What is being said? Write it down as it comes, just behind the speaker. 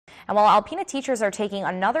And while Alpena teachers are taking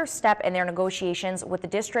another step in their negotiations with the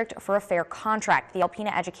district for a fair contract, the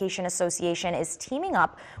Alpena Education Association is teaming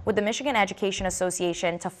up with the Michigan Education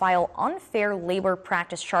Association to file unfair labor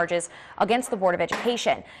practice charges against the Board of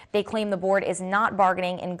Education. They claim the board is not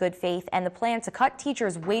bargaining in good faith, and the plan to cut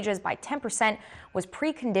teachers' wages by 10% was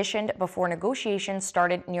preconditioned before negotiations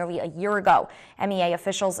started nearly a year ago. MEA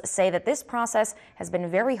officials say that this process has been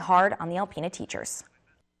very hard on the Alpena teachers.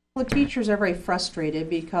 Well, the teachers are very frustrated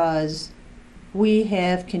because we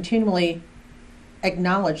have continually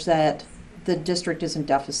acknowledged that the district is in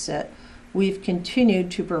deficit. We've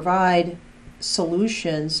continued to provide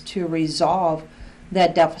solutions to resolve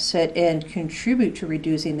that deficit and contribute to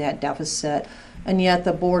reducing that deficit, and yet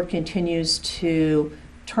the board continues to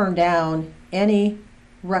turn down any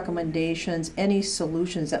recommendations, any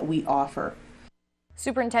solutions that we offer.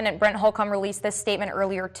 Superintendent Brent Holcomb released this statement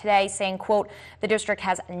earlier today saying, quote, the district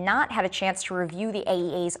has not had a chance to review the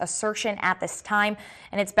AEA's assertion at this time,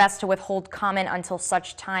 and it's best to withhold comment until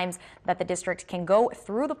such times that the district can go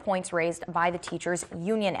through the points raised by the teachers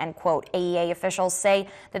union, end quote. AEA officials say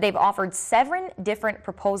that they've offered 7 different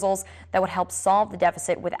proposals that would help solve the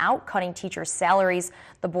deficit without cutting teachers' salaries.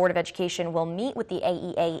 The Board of Education will meet with the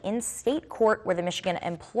AEA in state court, where the Michigan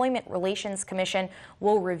Employment Relations Commission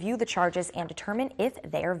will review the charges and determine if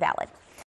they are valid.